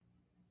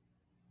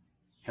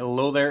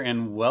Hello there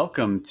and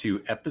welcome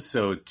to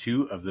episode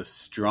 2 of the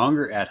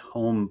Stronger at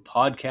Home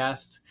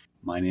podcast.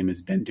 My name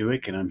is Ben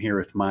Dueck and I'm here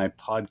with my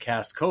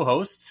podcast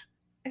co-host,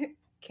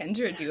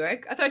 Kendra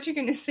Dueck. I thought you were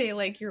going to say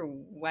like your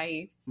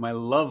wife. My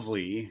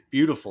lovely,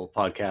 beautiful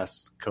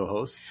podcast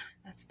co-host.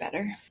 That's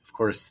better. Of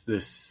course,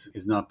 this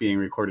is not being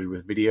recorded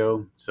with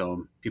video,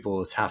 so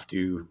people just have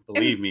to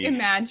believe me.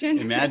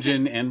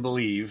 Imagine and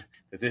believe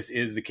that this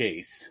is the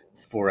case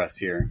for us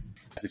here.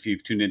 If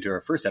you've tuned into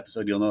our first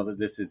episode, you'll know that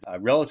this is a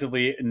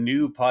relatively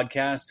new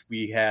podcast.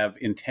 We have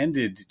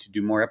intended to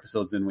do more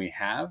episodes than we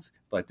have,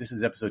 but this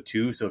is episode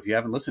 2. So if you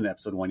haven't listened to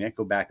episode 1 yet,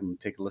 go back and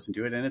take a listen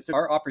to it. And it's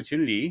our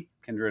opportunity,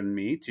 Kendra and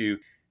me, to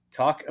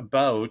talk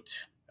about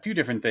a few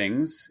different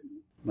things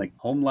like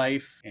home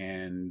life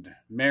and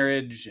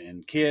marriage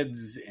and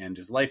kids and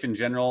just life in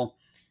general.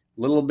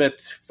 A little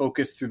bit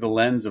focused through the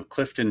lens of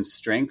Clifton's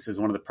strengths as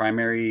one of the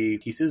primary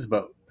pieces,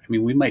 but I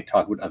mean, we might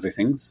talk about other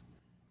things.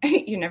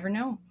 You never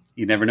know.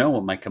 You never know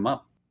what might come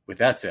up. With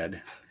that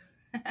said,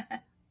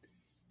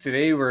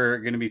 today we're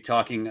going to be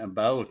talking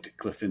about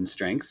Clifton's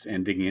strengths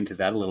and digging into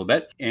that a little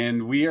bit.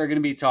 And we are going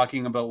to be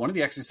talking about one of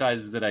the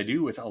exercises that I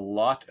do with a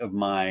lot of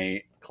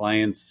my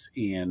clients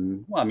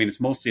it's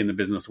mostly in the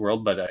business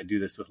world, but I do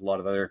this with a lot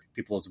of other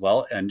people as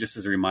well. And just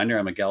as a reminder,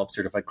 I'm a Gallup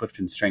certified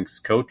Clifton Strengths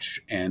coach,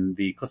 and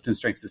the Clifton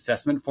Strengths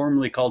Assessment,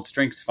 formerly called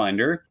Strengths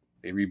Finder,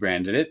 they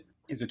rebranded it,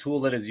 is a tool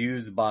that is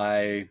used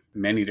by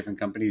many different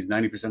companies,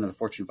 90% of the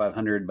Fortune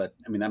 500. But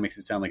I mean, that makes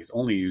it sound like it's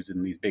only used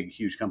in these big,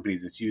 huge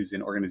companies. It's used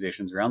in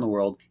organizations around the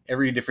world,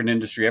 every different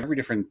industry, every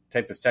different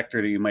type of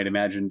sector that you might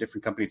imagine,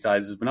 different company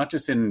sizes, but not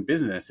just in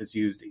business. It's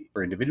used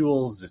for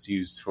individuals. It's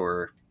used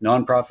for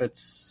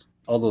nonprofits,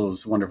 all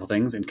those wonderful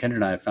things. And Kendra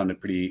and I have found it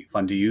pretty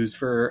fun to use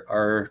for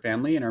our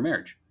family and our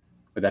marriage.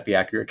 Would that be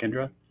accurate,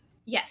 Kendra?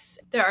 Yes,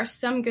 there are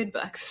some good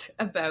books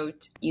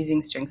about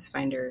using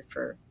StrengthsFinder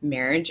for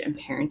marriage and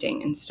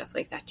parenting and stuff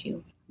like that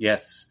too.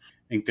 Yes,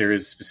 I think there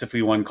is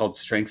specifically one called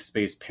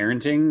Strengths-Based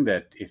Parenting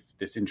that if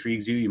this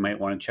intrigues you, you might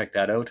want to check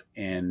that out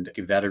and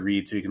give that a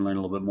read so you can learn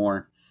a little bit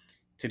more.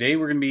 Today,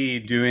 we're going to be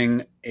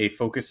doing a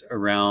focus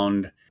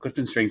around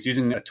Clifton Strengths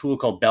using a tool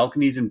called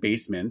Balconies and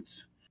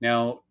Basements.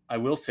 Now, I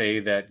will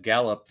say that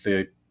Gallup,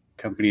 the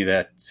company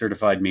that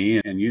certified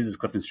me and uses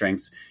Clifton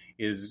Strengths,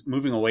 is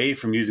moving away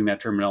from using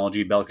that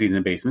terminology, balconies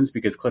and basements,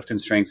 because Clifton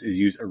Strengths is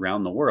used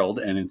around the world.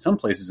 And in some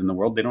places in the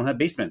world, they don't have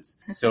basements.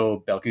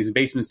 So balconies and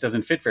basements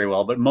doesn't fit very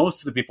well. But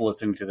most of the people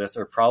listening to this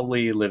are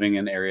probably living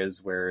in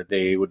areas where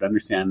they would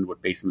understand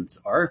what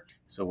basements are.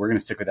 So we're going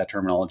to stick with that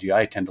terminology.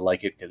 I tend to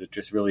like it because it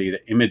just really,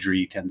 the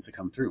imagery tends to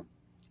come through.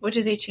 What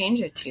did they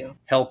change it to?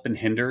 Help and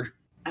hinder.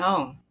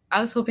 Oh, I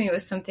was hoping it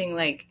was something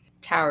like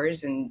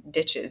towers and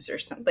ditches or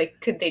something. Like,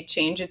 could they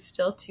change it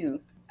still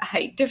to a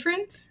height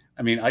difference?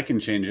 I mean, I can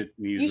change it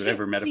and use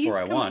whatever metaphor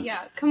I want.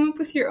 Yeah, come up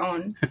with your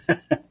own.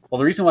 Well,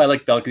 the reason why I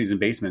like balconies and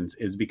basements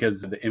is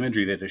because of the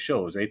imagery that it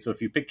shows, right? So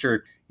if you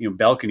picture,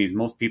 balconies,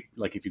 most people,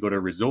 like if you go to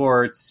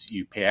resorts,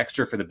 you pay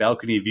extra for the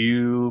balcony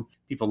view.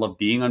 People love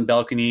being on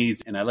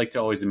balconies. And I like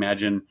to always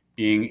imagine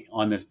being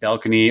on this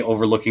balcony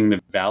overlooking the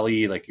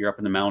valley, like you're up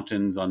in the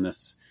mountains on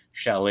this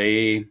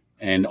chalet.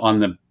 And on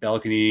the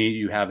balcony,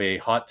 you have a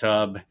hot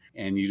tub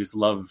and you just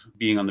love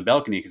being on the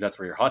balcony because that's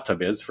where your hot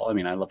tub is. I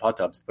mean, I love hot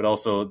tubs, but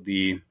also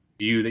the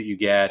view that you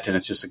get, and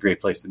it's just a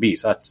great place to be.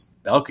 So that's the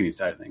balcony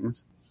side of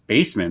things.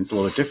 Basements, a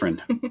little bit different.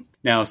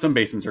 Now, some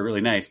basements are really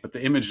nice, but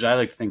the image that I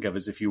like to think of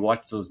is if you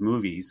watch those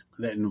movies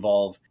that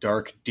involve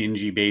dark,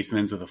 dingy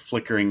basements with a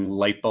flickering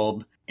light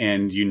bulb,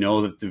 and you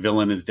know that the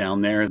villain is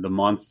down there, the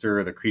monster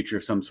or the creature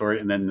of some sort,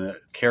 and then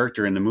the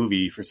character in the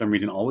movie, for some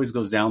reason, always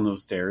goes down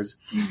those stairs.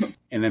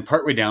 And then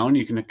partway down,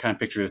 you can kind of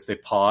picture this. They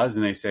pause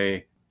and they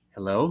say,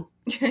 hello?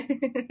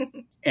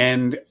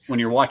 And when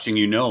you're watching,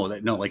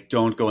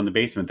 don't go in the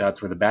basement.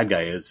 That's where the bad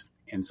guy is.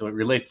 And so it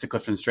relates to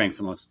Clifton Strengths,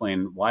 and I'll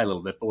explain why a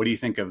little bit. But what do you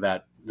think of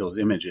those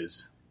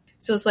images?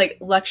 So it's like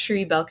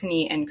luxury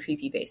balcony and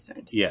creepy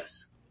basement.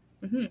 Yes.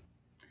 Mm-hmm.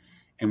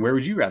 And where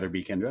would you rather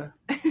be, Kendra?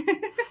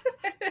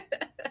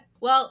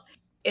 Well,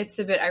 it's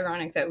a bit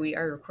ironic that we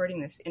are recording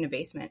this in a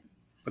basement.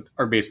 But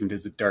our basement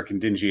is dark and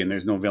dingy, and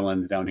there's no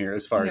villains down here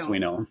as far as we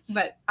know.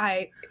 But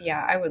I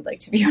would like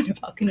to be on a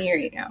balcony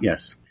right now.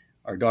 Yes.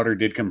 Our daughter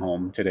did come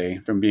home today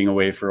from being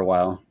away for a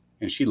while,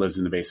 and she lives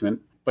in the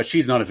basement. But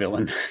she's not a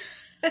villain.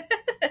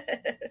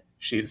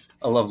 She's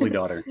a lovely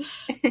daughter.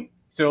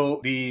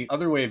 So the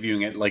other way of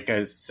viewing it, like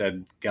I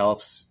said,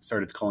 Gallup's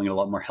started calling it a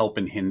lot more help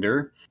and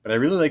hinder. But I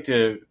really like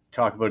to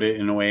talk about it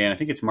in a way, and I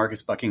think it's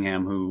Marcus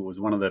Buckingham, who was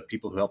one of the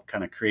people who helped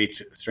kind of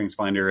create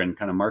StrengthsFinder and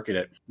kind of market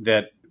it,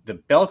 that the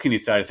balcony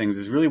side of things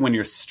is really when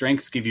your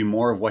strengths give you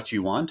more of what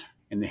you want.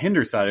 And the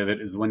hinder side of it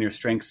is when your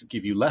strengths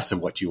give you less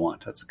of what you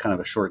want. That's kind of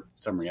a short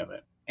summary of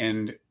it.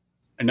 And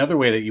another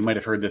way that you might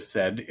have heard this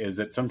said is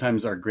that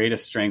sometimes our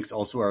greatest strengths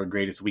also are our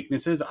greatest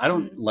weaknesses. I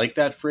don't like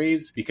that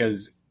phrase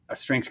because a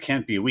strength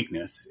can't be a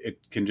weakness. It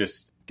can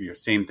just Your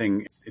same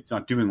thing, it's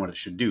not doing what it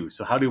should do.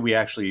 So how do we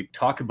actually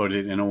talk about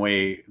it in a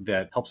way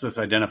that helps us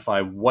identify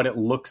what it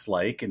looks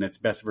like in its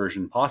best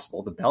version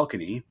possible, the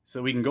balcony,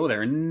 so we can go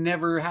there and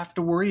never have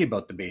to worry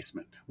about the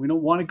basement? We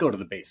don't want to go to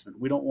the basement.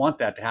 We don't want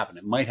that to happen.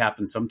 It might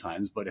happen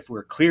sometimes, but if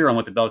we're clear on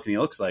what the balcony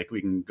looks like,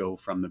 we can go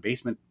from the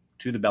basement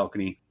to the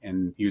balcony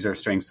and use our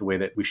strengths the way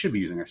that we should be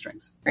using our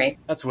strengths. Right.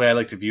 That's the way I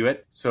like to view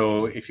it.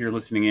 So if you're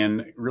listening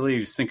in, really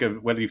just think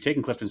of whether you've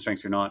taken Clifton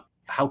Strengths or not.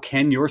 How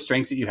can your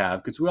strengths that you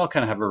have, because we all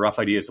kind of have a rough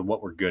idea of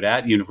what we're good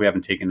at, even if we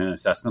haven't taken an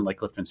assessment like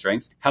Clifton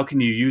Strengths, how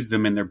can you use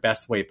them in their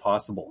best way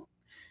possible?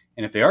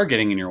 And if they are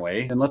getting in your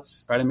way, then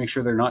let's try to make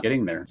sure they're not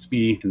getting there. Let's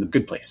be in the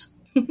good place.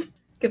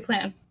 Good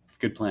plan.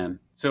 Good plan.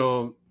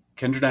 So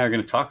Kendra and I are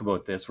going to talk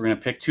about this. We're going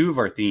to pick 2 of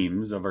our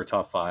themes of our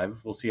top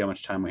 5. We'll see how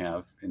much time we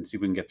have and see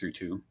if we can get through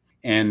 2.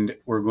 And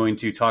we're going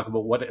to talk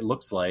about what it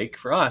looks like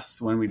for us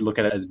when we look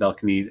at it as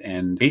balconies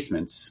and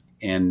basements.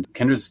 And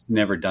Kendra's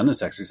never done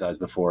this exercise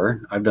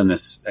before. I've done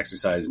this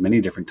exercise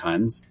many different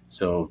times.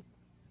 So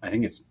I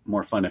think it's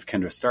more fun if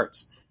Kendra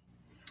starts.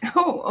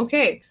 Oh,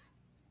 okay.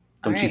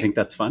 Don't you think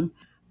that's fun?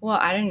 Well,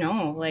 I don't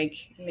know. Like,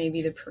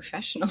 maybe the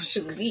professional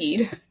should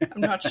lead. I'm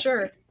not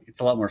sure. It's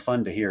a lot more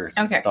fun to hear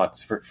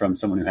thoughts from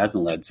someone who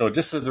hasn't led. So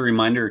just as a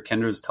reminder,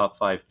 Kendra's top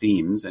 5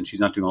 themes, and she's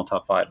not doing all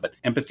top 5, but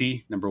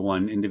empathy, number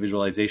 1,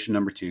 individualization,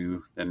 number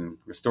 2, then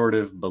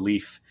restorative,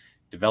 belief,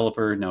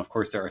 developer. Now, of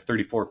course, there are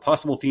 34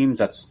 possible themes.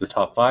 That's the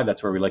top 5.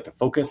 That's where we like to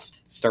focus.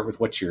 Start with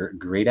what you're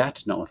great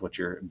at, not with what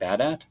you're bad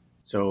at.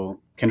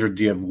 So, Kendra,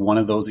 do you have one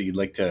of those that you'd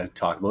like to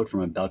talk about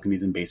from a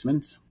balconies and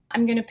basements?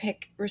 I'm going to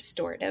pick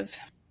restorative.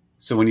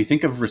 So when you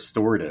think of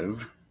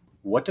restorative,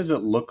 what does it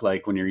look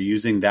like when you're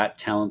using that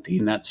talent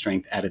theme, that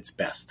strength at its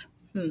best?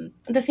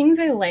 The things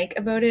I like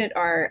about it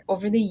are,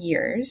 over the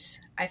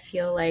years, I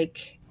feel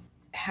like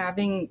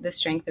having the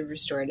strength of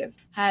restorative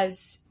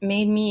has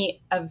made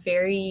me a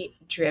very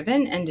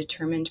driven and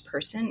determined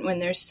person. When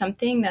there's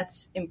something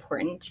that's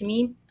important to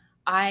me,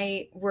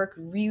 I work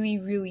really,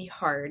 really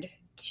hard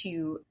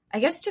to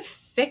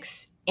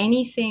fix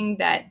anything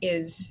that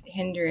is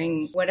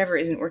hindering whatever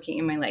isn't working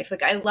in my life.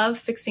 Like, I love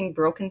fixing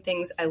broken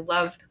things. I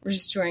love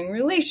restoring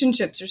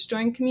relationships,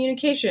 restoring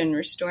communication,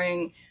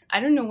 restoring, I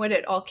don't know what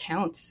it all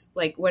counts,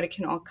 like what it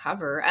can all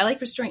cover. I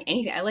like restoring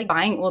anything. I like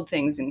buying old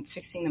things and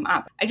fixing them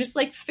up. I just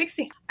like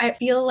fixing. I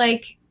feel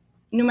like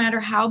no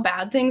matter how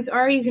bad things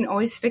are, you can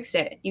always fix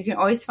it. You can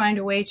always find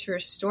a way to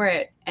restore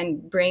it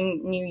and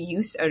bring new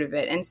use out of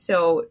it. And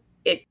so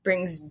it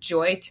brings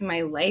joy to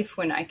my life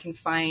when I can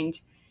find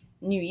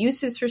new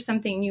uses for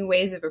something, new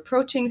ways of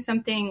approaching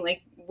something,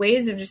 like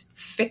ways of just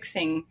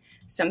fixing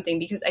something,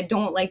 because I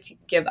don't like to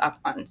give up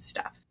on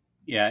stuff.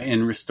 Yeah,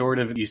 and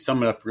restorative, you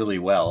sum it up really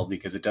well,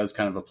 because it does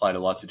kind of apply to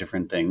lots of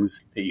different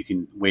things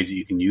ways that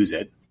you can use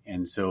it.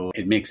 And so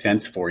it makes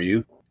sense for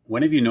you.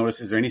 When have you noticed,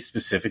 is there any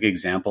specific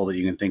example that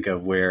you can think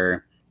of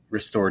where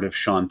restorative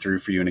shone through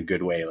for you in a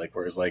good way? Like,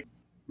 where it's like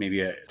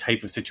maybe a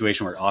type of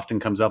situation where it often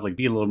comes up, like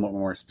be a little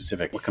more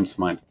specific. What comes to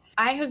mind?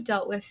 I have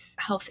dealt with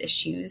health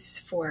issues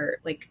for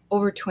like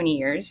over 20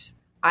 years.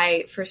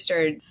 I first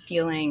started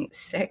feeling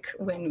sick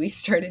when we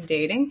started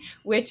dating,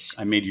 which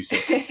I made you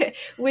sick,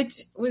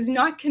 which was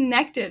not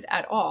connected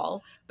at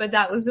all. But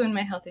that was when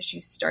my health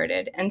issues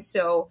started. And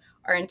so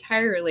our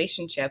entire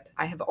relationship,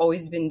 I have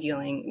always been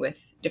dealing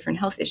with different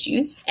health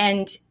issues.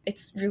 And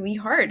it's really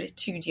hard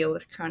to deal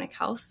with chronic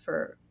health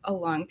for a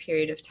long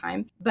period of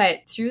time.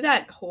 But through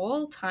that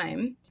whole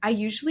time, I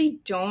usually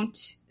don't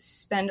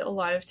spend a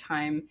lot of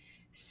time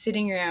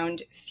sitting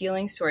around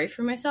feeling sorry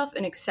for myself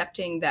and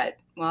accepting that,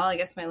 well, I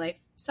guess my life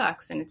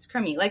sucks and it's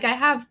crummy. Like, I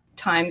have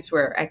times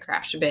where I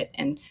crash a bit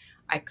and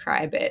I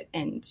cry a bit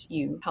and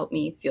you help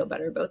me feel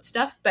better about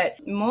stuff.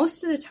 But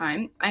most of the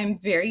time, I'm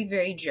very,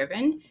 very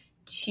driven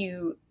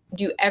to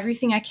do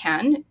everything I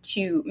can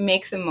to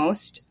make the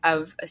most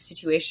of a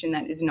situation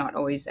that is not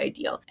always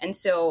ideal. And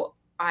so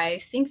I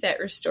think that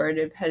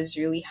restorative has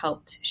really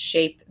helped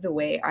shape the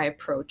way I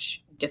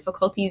approach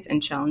difficulties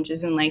and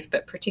challenges in life,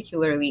 but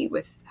particularly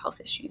with health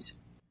issues.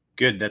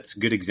 Good. That's a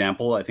good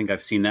example. I think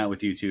I've seen that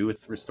with you too,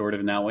 with restorative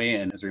in that way.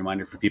 And as a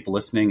reminder for people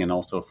listening, and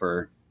also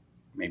for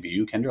maybe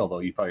you, Kendra, although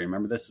you probably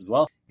remember this as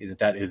well, is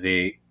that is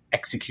a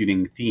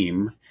executing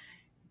theme.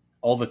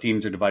 All the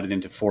themes are divided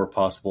into 4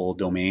 possible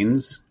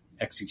domains: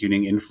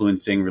 executing,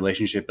 influencing,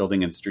 relationship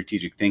building, and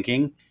strategic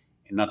thinking.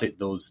 And not that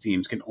those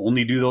themes can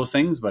only do those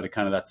things, but it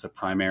kind of, that's the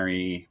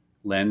primary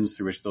lens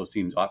through which those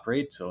themes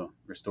operate. So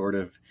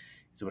restorative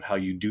is about how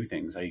you do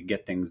things, how you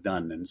get things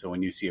done. And so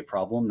when you see a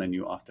problem, then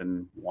you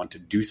often want to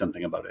do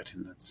something about it.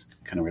 And that's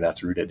kind of where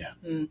that's rooted.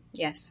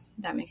 Yes,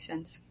 that makes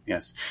sense.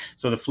 Yes.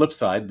 So the flip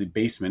side, the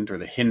basement or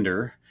the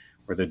hinder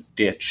or the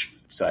ditch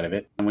side of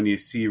it. And when you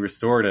see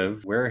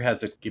restorative, where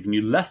has it given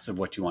you less of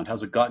what you want?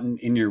 How's it gotten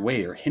in your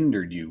way or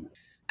hindered you?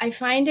 I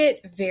find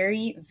it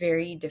very,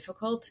 very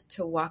difficult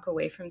to walk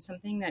away from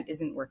something that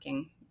isn't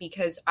working,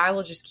 because I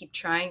will just keep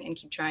trying and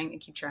keep trying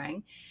and keep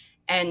trying.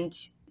 And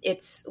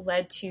it's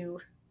led to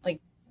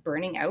like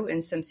burning out in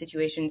some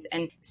situations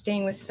and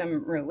staying with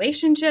some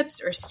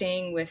relationships or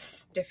staying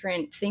with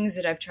different things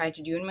that I've tried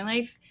to do in my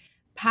life.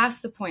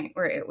 past the point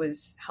where it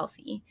was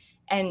healthy.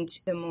 And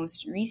the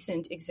most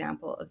recent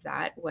example of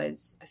that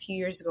was a few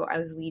years ago. I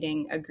was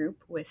leading a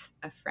group with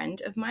a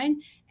friend of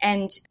mine,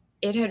 and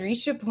it had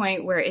reached a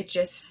point where it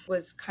just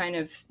was kind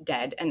of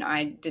dead, and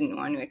I didn't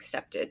want to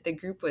accept it. The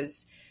group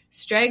was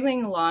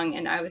straggling along,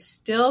 and I was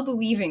still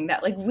believing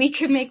that like we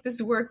could make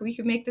this work, we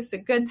could make this a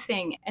good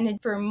thing.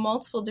 And for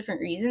multiple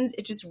different reasons,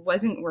 it just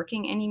wasn't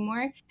working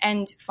anymore.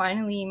 And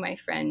finally, my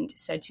friend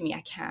said to me,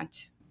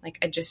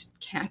 I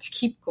just can't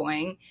keep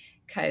going,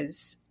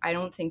 because I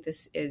don't think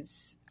this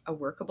is a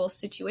workable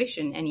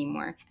situation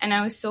anymore. And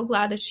I was so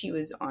glad that she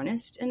was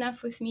honest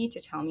enough with me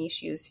to tell me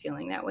she was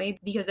feeling that way,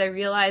 because I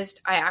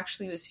realized I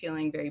actually was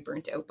feeling very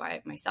burnt out by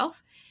it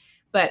myself.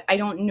 But I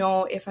don't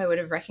know if I would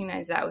have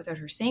recognized that without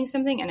her saying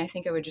something. And I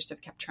think I would just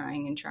have kept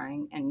trying and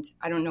trying. And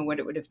I don't know what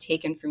it would have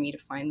taken for me to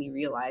finally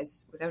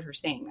realize, without her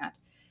saying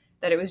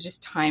that it was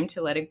just time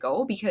to let it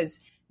go,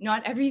 because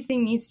not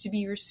everything needs to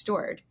be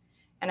restored.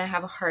 And I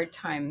have a hard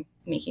time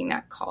making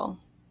that call.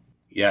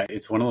 Yeah,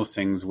 it's one of those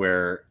things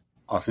where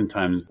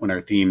oftentimes when our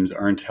themes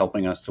aren't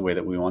helping us the way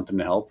that we want them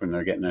to help, and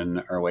they're getting in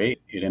our way,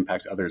 it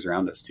impacts others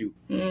around us too.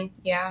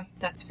 Yeah,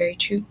 that's very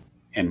true.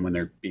 And when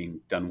they're being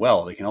done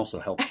well, they can also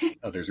help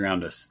others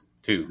around us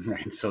too,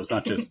 right? So it's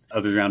not just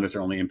others around us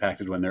are only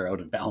impacted when they're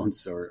out of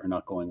balance or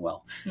not going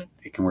well.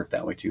 It can work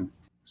that way too.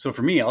 So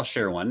for me, I'll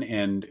share one,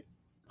 and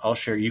I'll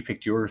share, you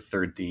picked your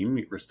third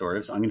theme,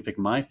 restorative. So I'm going to pick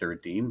my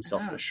third theme,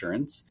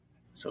 self-assurance.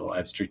 So I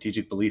have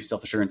strategic belief,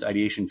 self-assurance,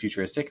 ideation,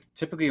 futuristic.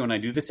 Typically, when I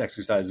do this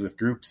exercise with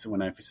groups,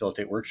 when I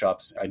facilitate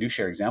workshops, I do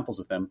share examples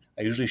with them.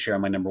 I usually share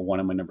my number 1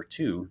 and my number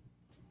 2,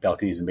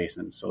 balconies and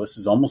basements. So this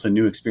is almost a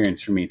new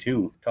experience for me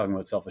too, talking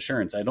about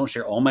self-assurance. I don't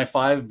share all my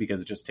 5 because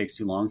it just takes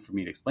too long for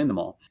me to explain them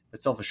all.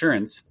 But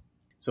self-assurance,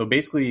 so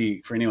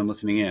basically for anyone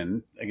listening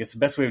in, I guess the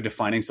best way of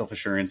defining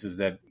self-assurance is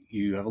that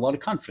you have a lot of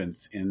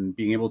confidence in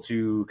being able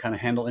to kind of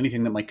handle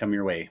anything that might come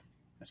your way.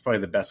 That's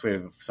probably the best way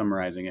of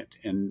summarizing it.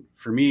 And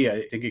for me,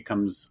 I think it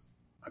comes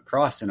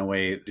across in a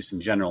way, just in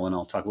general, and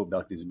I'll talk about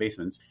balconies and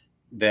basements,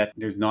 that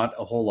there's not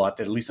a whole lot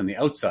that, at least on the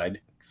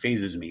outside,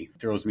 phases me,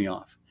 throws me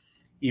off.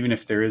 Even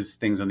if there is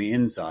things on the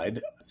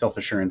inside,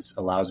 self-assurance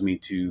allows me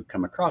to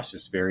come across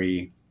just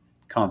very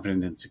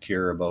confident and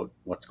secure about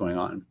what's going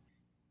on.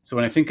 So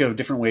when I think of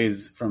different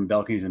ways from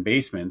balconies and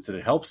basements that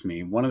it helps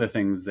me, one of the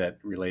things that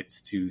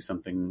relates to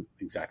something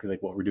exactly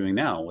like what we're doing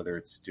now, whether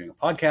it's doing a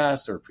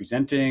podcast or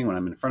presenting when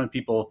I'm in front of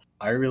people,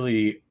 I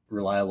really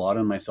rely a lot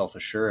on my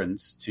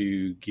self-assurance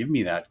to give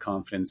me that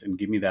confidence and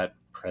give me that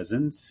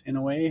presence in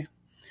a way.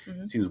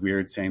 It seems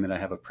weird saying that I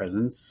have a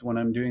presence when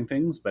I'm doing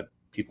things, but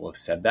people have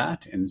said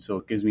that. And so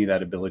it gives me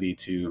that ability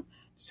to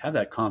just have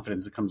that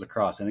confidence that comes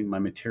across. I think my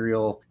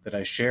material that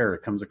I share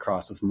comes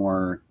across with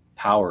more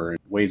power.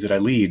 Ways that I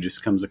lead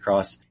just comes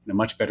across in a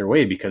much better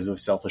way because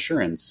of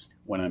self-assurance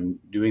when I'm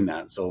doing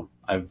that. So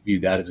I view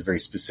that as a very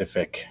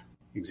specific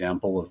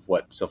example of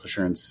what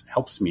self-assurance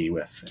helps me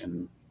with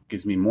and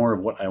gives me more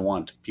of what I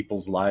want,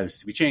 people's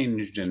lives to be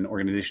changed and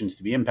organizations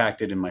to be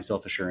impacted, and my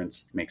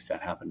self-assurance makes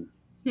that happen.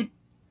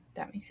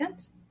 That makes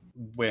sense.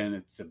 When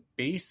it's a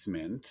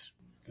basement,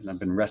 and I've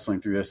been wrestling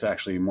through this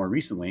actually more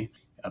recently,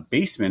 a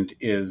basement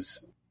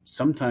is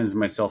sometimes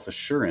my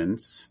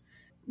self-assurance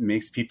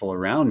makes people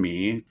around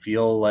me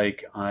feel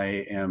like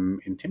I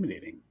am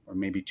intimidating or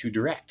maybe too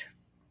direct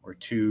or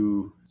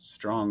too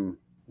strong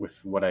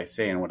with what I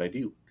say and what I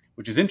do,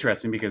 which is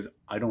interesting because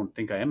I don't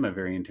think I am a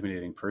very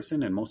intimidating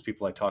person. And most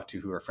people I talk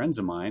to who are friends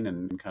of mine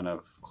and kind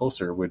of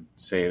closer would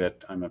say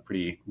that I'm a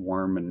pretty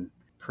warm and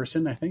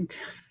person, I think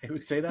I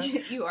would say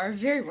that. You are a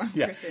very warm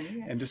person.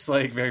 Yeah. And just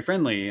like very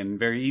friendly and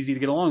very easy to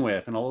get along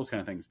with and all those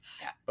kind of things.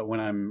 Yeah. But when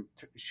I'm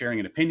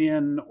sharing an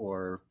opinion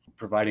or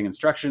providing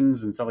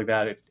instructions and stuff like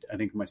that, I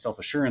think my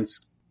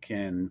self-assurance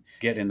can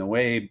get in the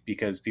way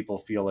because people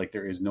feel like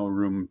there is no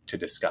room to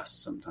discuss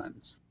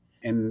sometimes.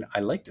 And I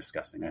like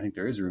discussing. I think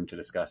there is room to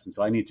discuss. And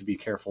so I need to be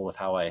careful with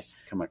how I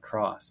come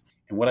across.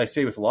 And what I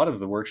say with a lot of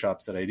the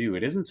workshops that I do,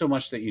 it isn't so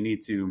much that you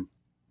need to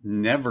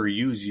never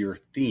use your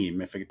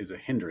theme if it is a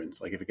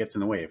hindrance, like if it gets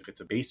in the way, if it's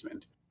a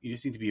basement. You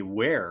just need to be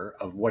aware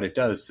of what it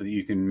does so that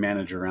you can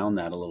manage around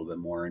that a little bit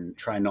more and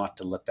try not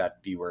to let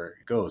that be where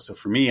it goes. So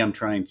for me, I'm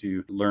trying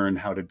to learn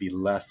how to be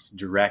less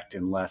direct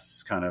and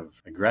less kind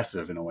of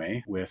aggressive in a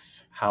way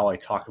with how I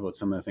talk about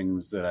some of the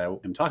things that I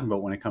am talking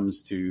about when it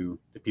comes to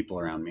the people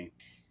around me.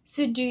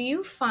 So do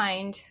you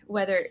find,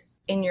 whether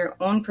in your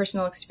own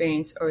personal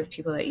experience or with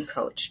people that you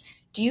coach,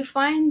 do you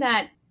find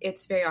that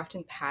it's very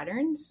often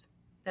patterns?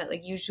 That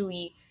like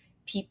usually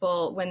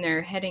people, when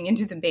they're heading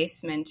into the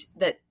basement,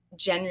 that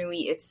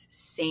generally it's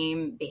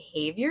same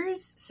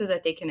behaviors so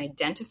that they can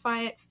identify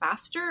it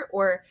faster?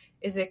 Or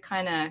is it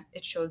kind of,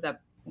 it shows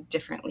up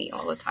differently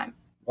all the time?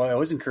 Well, I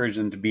always encourage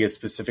them to be as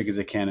specific as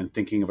they can in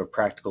thinking of a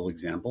practical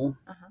example.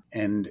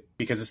 And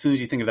because as soon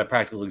as you think of that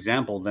practical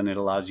example, then it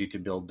allows you to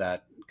build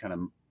that kind of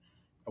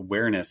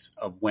awareness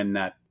of when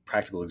that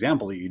practical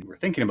example that you were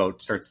thinking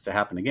about starts to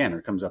happen again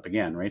or comes up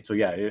again, right? So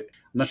yeah, I'm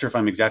not sure if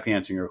I'm exactly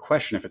answering your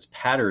question, if it's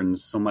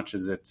patterns so much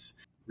as it's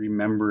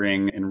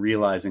remembering and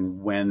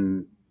realizing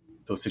when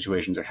those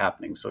situations are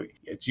happening. So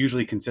it's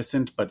usually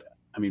consistent, but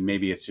I mean,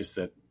 maybe it's just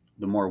that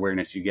the more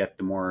awareness you get,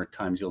 the more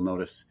times you'll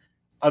notice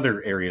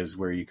other areas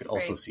where you could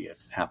also see it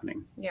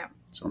happening. Yeah.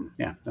 So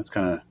yeah, that's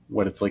kind of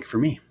what it's like for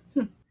me.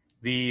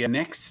 The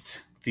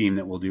next theme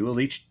that we'll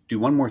each do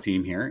one more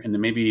theme here. And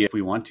then maybe if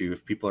we want to,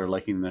 if people are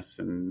liking this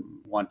and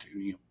want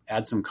to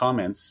add some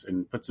comments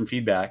and put some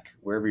feedback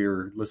wherever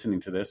you're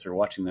listening to this or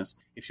watching this,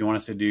 if you want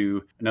us to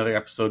do another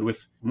episode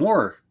with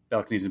more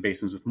balconies and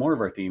basements with more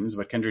of our themes.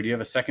 But Kendra, do you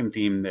have a second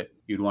theme that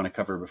you'd want to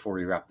cover before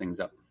we wrap things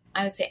up?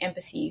 I would say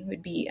empathy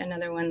would be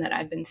another one that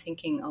I've been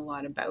thinking a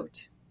lot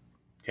about.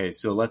 Okay,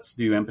 so let's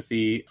do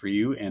empathy for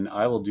you, and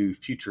I will do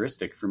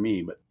futuristic for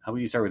me. But how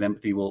about you start with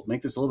empathy? We'll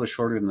make this a little bit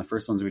shorter than the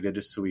first ones we did,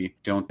 just so we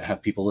don't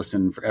have people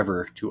listen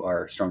forever to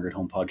our Stronger at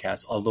Home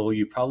podcast, although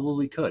you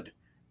probably could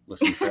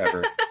listen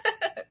forever.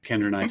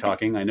 Kendra and I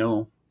talking, I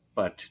know,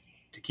 but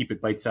to keep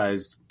it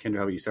bite-sized, Kendra,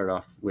 how about you start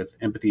off with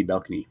empathy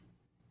balcony?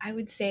 I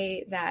would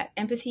say that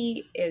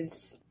empathy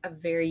is a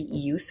very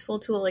useful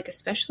tool, like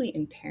especially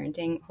in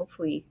parenting.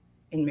 Hopefully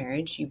in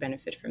marriage, you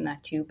benefit from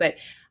that too. But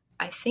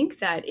I think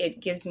that it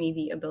gives me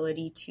the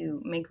ability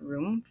to make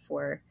room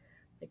for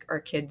like our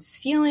kids'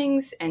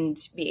 feelings and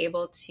be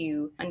able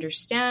to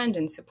understand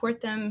and support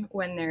them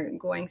when they're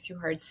going through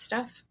hard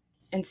stuff.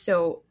 And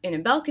so in a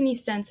balcony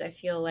sense, I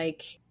feel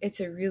like it's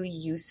a really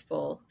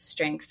useful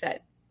strength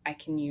that I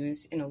can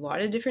use in a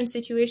lot of different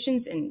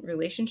situations and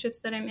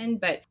relationships that I'm in.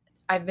 But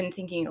I've been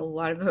thinking a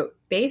lot about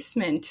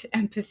basement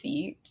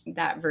empathy,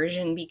 that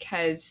version,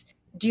 because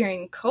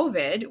during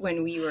COVID,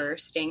 when we were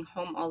staying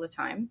home all the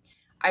time,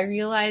 I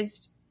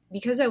realized,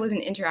 because I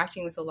wasn't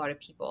interacting with a lot of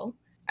people,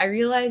 I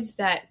realized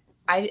that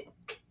I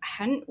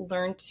hadn't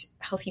learned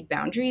healthy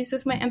boundaries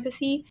with my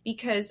empathy,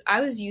 because I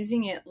was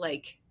using it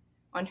like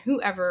on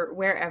whoever,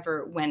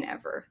 wherever,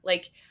 whenever.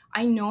 Like,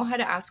 I know how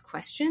to ask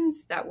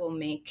questions that will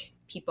make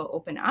people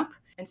open up.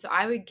 And so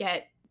I would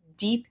get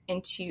deep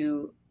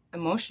into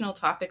emotional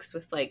topics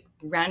with like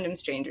random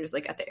strangers,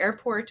 like at the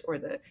airport or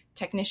the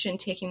technician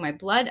taking my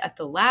blood at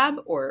the lab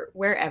or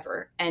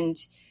wherever. And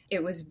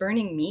it was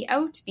burning me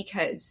out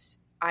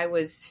because I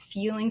was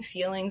feeling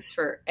feelings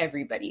for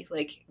everybody,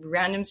 like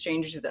random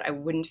strangers that I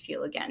wouldn't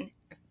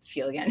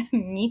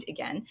meet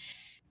again.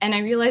 And I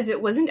realized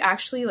it wasn't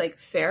actually like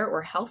fair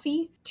or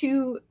healthy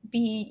to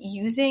be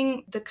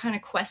using the kind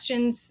of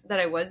questions that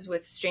I was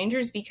with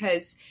strangers,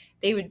 because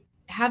they would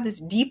have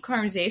this deep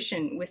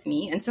conversation with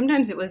me. And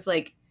sometimes it was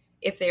like,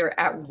 if they were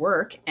at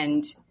work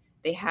and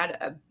they had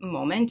a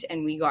moment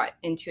and we got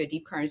into a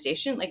deep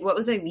conversation, like what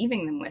was I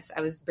leaving them with?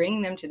 I was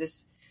bringing them to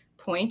this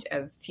point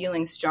of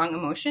feeling strong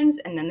emotions,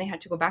 and then they had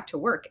to go back to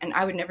work and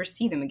I would never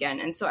see them again.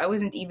 And so I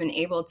wasn't even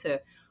able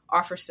to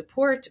offer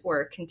support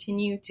or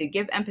continue to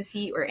give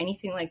empathy or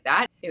anything like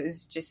that. It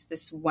was just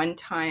this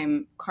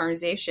one-time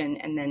conversation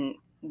and then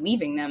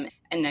leaving them.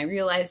 And I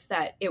realized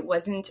that it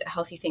wasn't a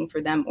healthy thing for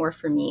them or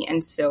for me.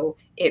 And so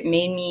it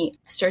made me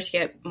start to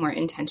get more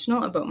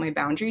intentional about my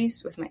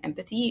boundaries with my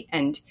empathy.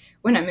 And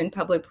when I'm in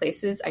public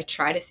places, I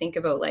try to think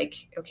about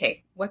like,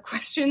 okay, what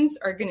questions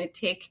are going to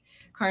take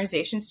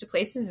conversations to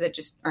places that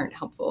just aren't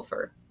helpful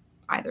for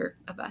either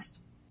of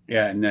us.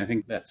 Yeah, and I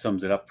think that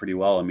sums it up pretty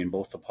well. I mean,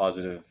 both the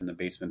positive and the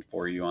basement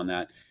for you on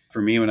that.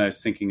 For me, when I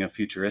was thinking of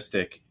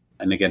futuristic,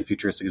 and again,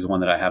 futuristic is one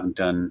that I haven't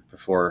done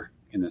before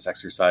in this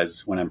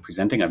exercise when I'm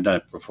presenting. I've done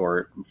it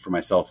before for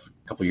myself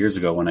a couple of years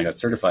ago when I got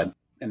certified.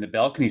 And the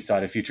balcony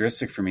side of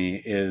futuristic for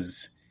me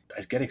is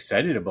I get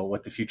excited about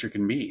what the future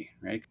can be,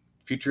 right?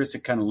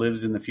 Futuristic kind of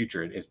lives in the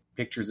future. It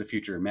pictures the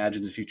future,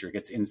 imagines the future,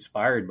 gets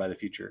inspired by the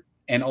future,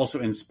 and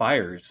also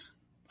inspires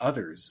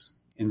others.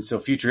 And so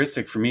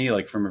futuristic for me,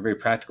 like from a very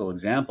practical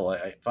example,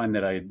 I find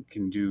that I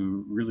can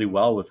do really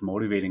well with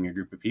motivating a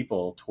group of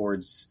people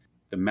towards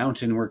the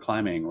mountain we're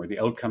climbing or the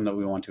outcome that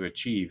we want to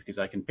achieve, because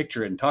I can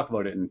picture it and talk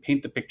about it and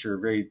paint the picture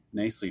very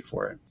nicely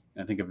for it.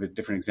 And I think of the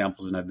different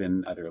examples, and I've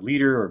been either a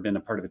leader or been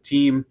a part of a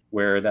team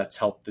where that's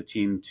helped the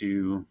team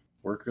to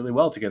work really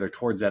well together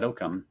towards that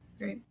outcome.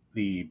 Great.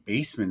 The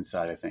basement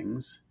side of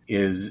things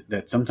is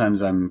that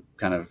sometimes I'm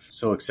kind of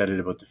so excited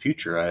about the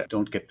future. I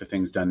don't get the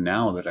things done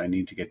now that I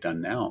need to get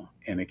done now.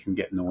 And it can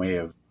get in the way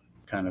of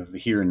kind of the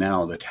here and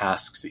now, the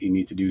tasks that you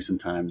need to do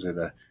sometimes,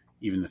 or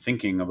even the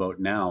thinking about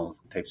now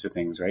types of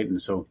things, right?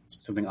 And so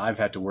it's something I've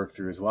had to work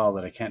through as well,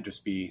 that I can't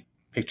just be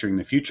picturing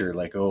the future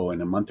like, oh, in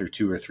a month or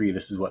 2 or 3,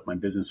 this is what my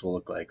business will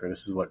look like, or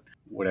this is what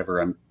whatever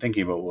I'm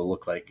thinking about will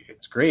look like.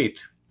 It's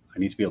great. I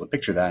need to be able to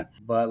picture that,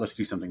 but let's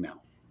do something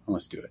now and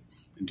let's do it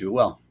and do it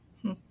well.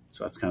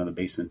 So that's kind of the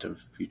basement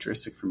of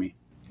futuristic for me.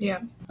 Yeah.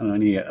 I don't know,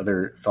 any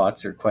other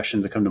thoughts or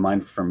questions that come to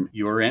mind from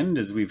your end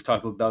as we've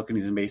talked about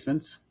balconies and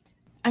basements?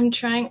 I'm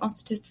trying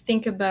also to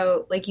think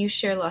about, like, you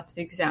share lots of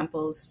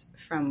examples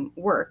from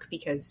work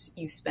because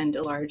you spend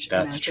a large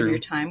amount of your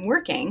time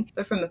working.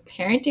 But from a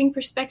parenting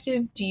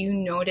perspective, do you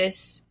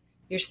notice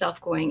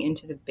yourself going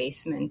into the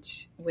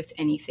basement with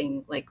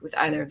anything, like with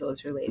either of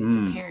those related to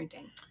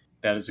parenting?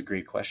 That is a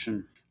great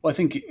question. Well, I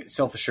think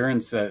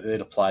self-assurance that it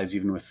applies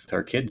even with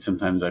our kids.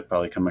 Sometimes I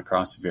probably come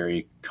across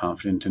very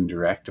confident and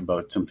direct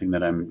about something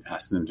that I'm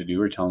asking them to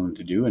do or telling them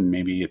to do. And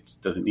maybe it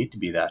doesn't need to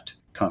be that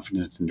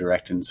confident and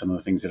direct in some of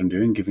the things that I'm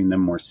doing, giving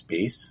them more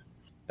space.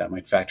 That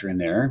might factor in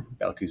there,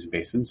 balconies and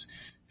basements.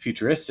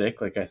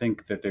 Futuristic, like I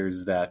think that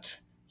there's that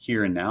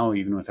here and now,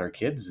 even with our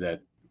kids,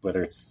 that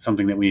whether it's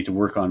something that we need to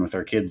work on with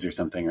our kids or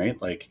something,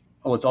 right? Like,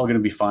 oh, it's all going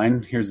to be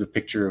fine. Here's the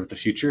picture of the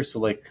future. So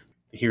like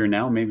the here and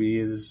now maybe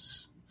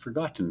is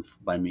forgotten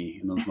by me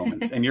in those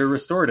moments. And your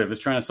restorative is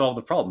trying to solve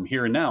the problem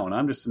here and now. And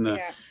I'm just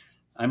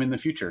I'm in the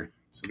future.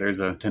 So there's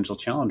a potential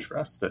challenge for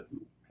us that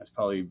has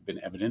probably been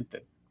evident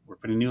that we're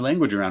putting new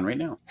language around right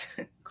now.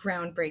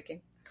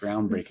 Groundbreaking.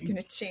 This is going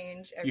to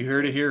change everything. You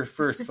heard it here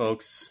first,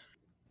 folks.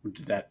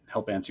 Did that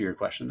help answer your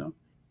question, though?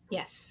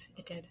 Yes,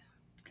 it did.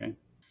 Okay.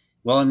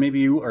 Well, and maybe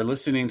you are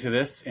listening to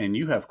this and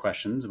you have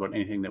questions about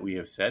anything that we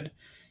have said.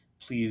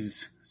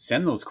 Please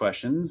send those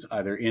questions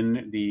either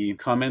in the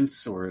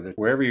comments or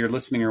wherever you're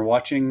listening or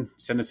watching.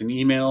 Send us an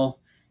email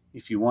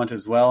if you want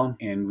as well.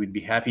 And we'd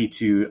be happy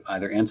to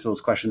either answer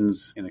those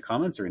questions in the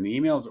comments or in the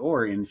emails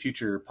or in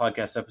future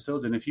podcast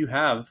episodes. And if you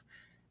have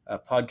a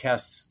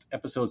podcast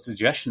episode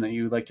suggestion that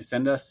you would like to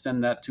send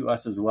that to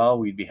us as well.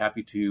 We'd be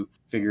happy to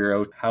figure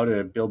out how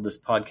to build this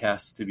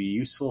podcast to be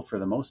useful for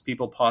the most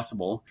people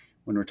possible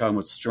when we're talking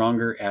about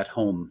stronger at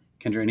home.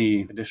 Kendra,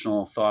 any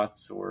additional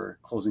thoughts or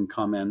closing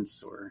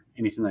comments or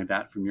anything like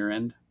that from your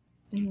end?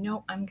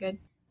 No, I'm good.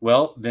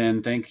 Well,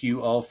 then thank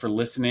you all for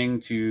listening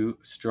to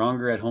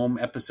Stronger at Home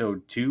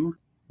episode 2.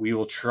 We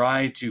will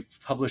try to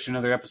publish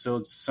another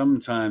episode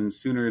sometime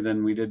sooner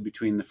than we did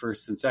between the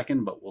first and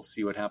second, but we'll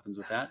see what happens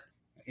with that.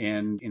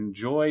 And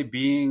enjoy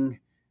being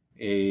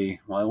I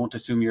won't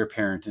assume you're a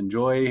parent.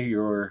 Enjoy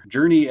your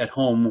journey at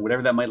home,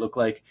 whatever that might look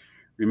like.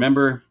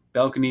 Remember,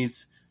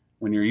 balconies,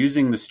 when you're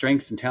using the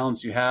strengths and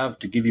talents you have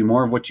to give you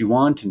more of what you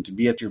want and to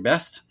be at your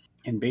best.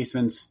 And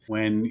basements,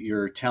 when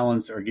your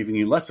talents are giving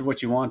you less of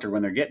what you want or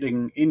when they're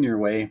getting in your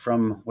way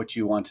from what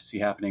you want to see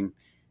happening,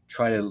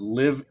 try to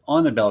live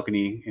on the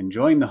balcony,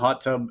 enjoying the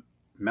hot tub,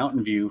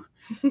 mountain view,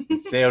 and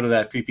stay out of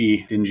that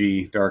creepy,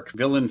 dingy, dark,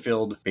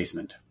 villain-filled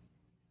basement.